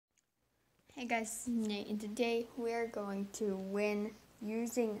Hey guys, this is Nate, and today we're going to win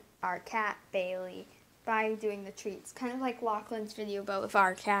using our cat Bailey by doing the treats. Kind of like Lachlan's video, but with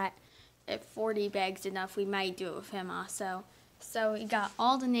our cat. If 40 bags enough, we might do it with him also. So we got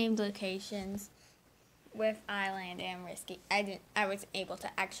all the named locations with Island and Risky. I was able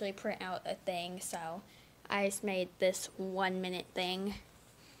to actually print out a thing, so I just made this 1-minute thing.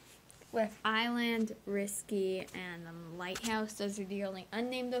 With Island, Risky, and Lighthouse, those are the only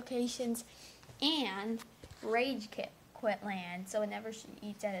unnamed locations. And Rage Quit Land, so whenever she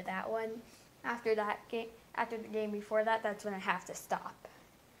eats out of that one, after the game before that, that's when I have to stop.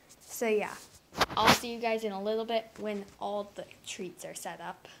 So yeah, I'll see you guys in a little bit when all the treats are set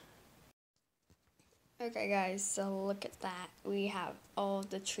up. Okay guys, so look at that. We have all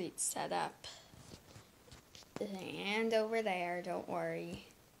the treats set up. And over there, don't worry.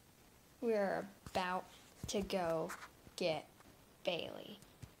 We're about to go get Bailey.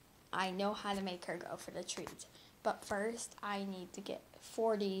 I know how to make her go for the treats, but first I need to get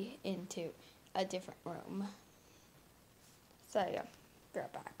 40 into a different room. So yeah, be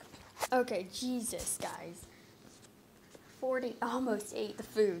right back. Okay, Jesus guys. 40 almost ate the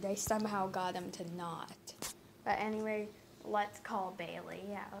food. I somehow got him to not. But anyway, let's call Bailey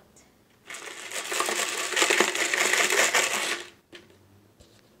out.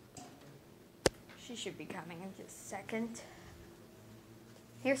 She should be coming in just a second.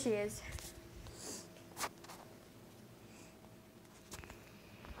 Here she is.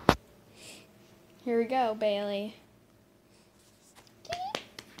 Here we go, Bailey.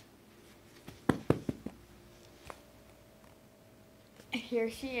 Here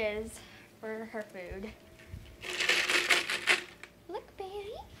she is for her food. Look,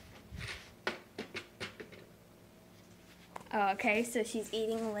 Bailey. Okay, so she's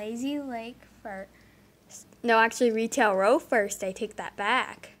eating Lazy Lake first. No, actually, Retail Row first. I take that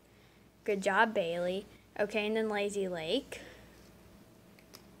back. Good job, Bailey. Okay, and then Lazy Lake.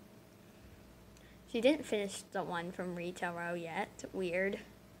 She didn't finish the one from Retail Row yet. Weird.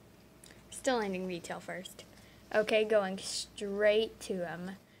 Still ending Retail first. Okay, going straight to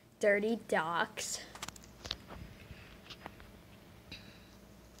Dirty Docks.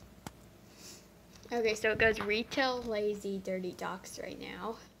 Okay, so it goes Retail, Lazy, Dirty Docks right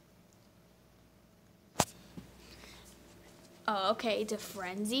now. Oh, okay, to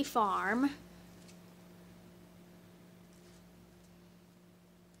Frenzy Farm.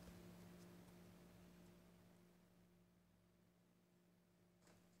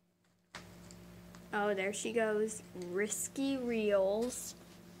 Oh, there she goes. Risky Reels.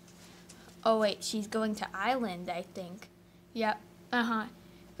 Oh, wait, she's going to Island, I think. Yep,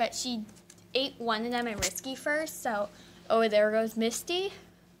 But she ate one of them in Risky first, so... Oh, there goes Misty.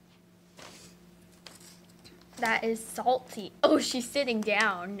 That is Salty. Oh, she's sitting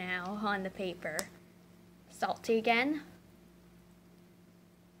down now on the paper. Salty again.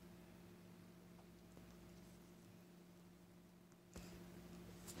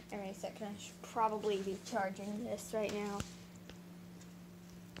 Wait a second, I should probably be charging this right now.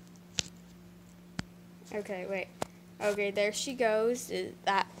 Okay, wait. Okay, there she goes. Is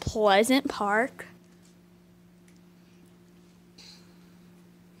that Pleasant Park?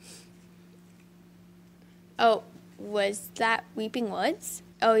 Oh, was that Weeping Woods?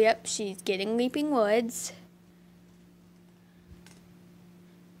 Oh, yep, she's getting Weeping Woods.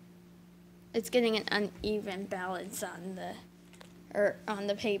 It's getting an uneven balance on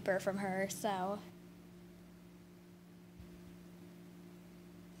the paper from her, so.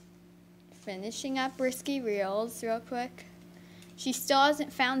 Finishing up Risky Reels real quick. She still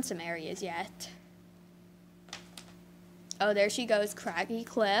hasn't found some areas yet. Oh, there she goes, Craggy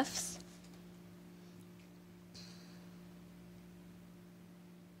Cliffs.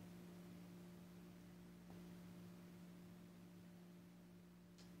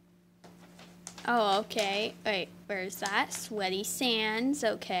 Oh, okay. Wait, where's that? Sweaty Sands,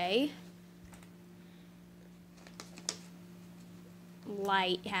 okay.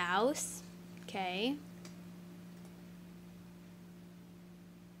 Lighthouse, okay.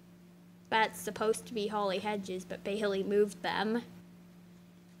 That's supposed to be Holly Hedges, but Bailey moved them.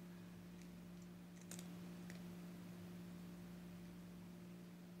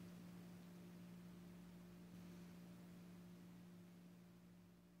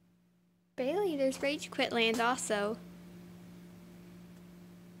 Bailey, there's Rage Quit Land also.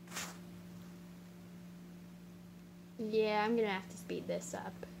 Yeah, I'm gonna have to speed this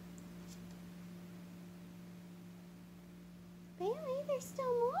up. Bailey, there's still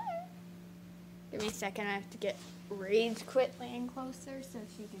more. Give me a second, I have to get Rage Quit Land closer so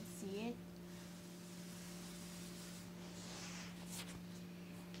she can see it.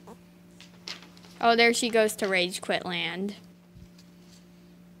 Oh, there she goes to Rage Quit Land.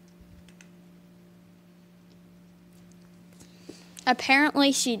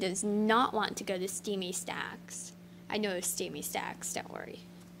 Apparently, she does not want to go to Steamy Stacks. I know Steamy Stacks, don't worry.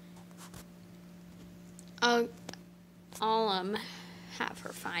 I'll have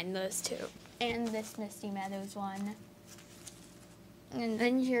her find those two. And this Misty Meadows one. And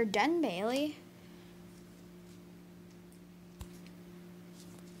then you're done, Bailey.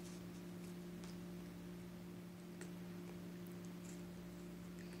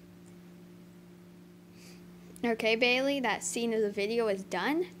 Okay, Bailey, that scene of the video is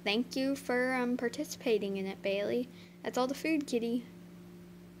done. Thank you for participating in it, Bailey. That's all the food, kitty.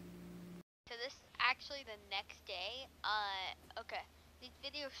 So this is actually the next day. Okay, these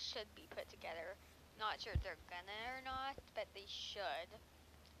videos should be put together. Not sure if they're gonna or not, but they should.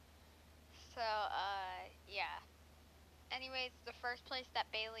 So, yeah. Anyways, the first place that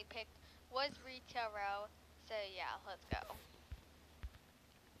Bailey picked was Retail Row. So, yeah, let's go.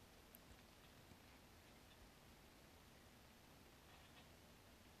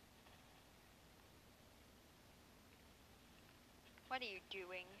 What are you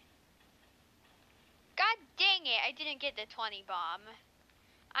doing? God dang it, I didn't get the 20 bomb.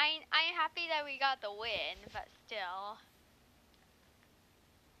 I'm happy that we got the win, but still.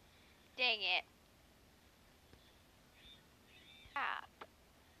 Dang it. Ah.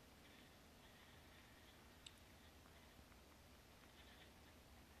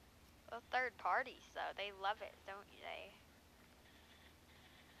 Well, third parties, though, they love it, don't they?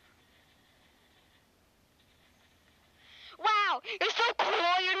 Wow, you're so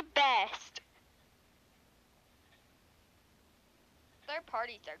cool, you're the best. Third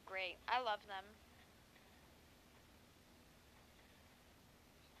parties are great. I love them.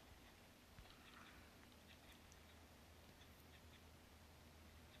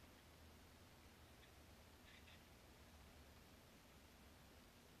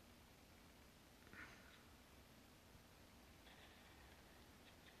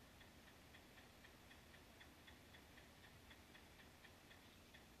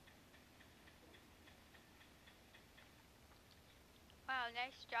 Wow,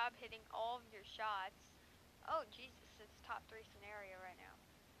 nice job hitting all of your shots. Oh, Jesus, it's top 3 scenario right now.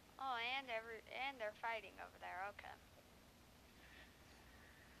 Oh, and they're fighting over there. Okay.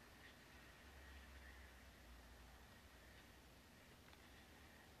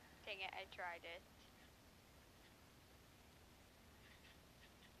 Dang it, I tried it.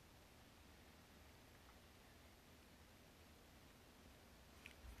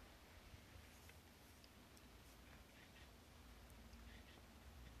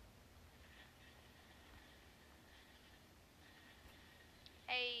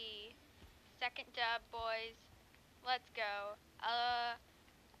 Hey, second dub, boys. Let's go.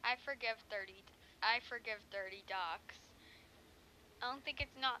 I forgive 30. I forgive 30 docks. I don't think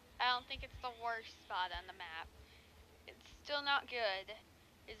it's the worst spot on the map. It's still not good,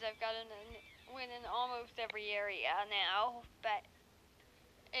 as I've gotten a win in almost every area now, but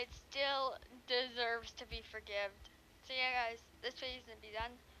it still deserves to be forgived. So yeah, guys, this video is gonna be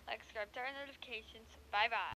done. Like, subscribe, turn on notifications. Bye bye.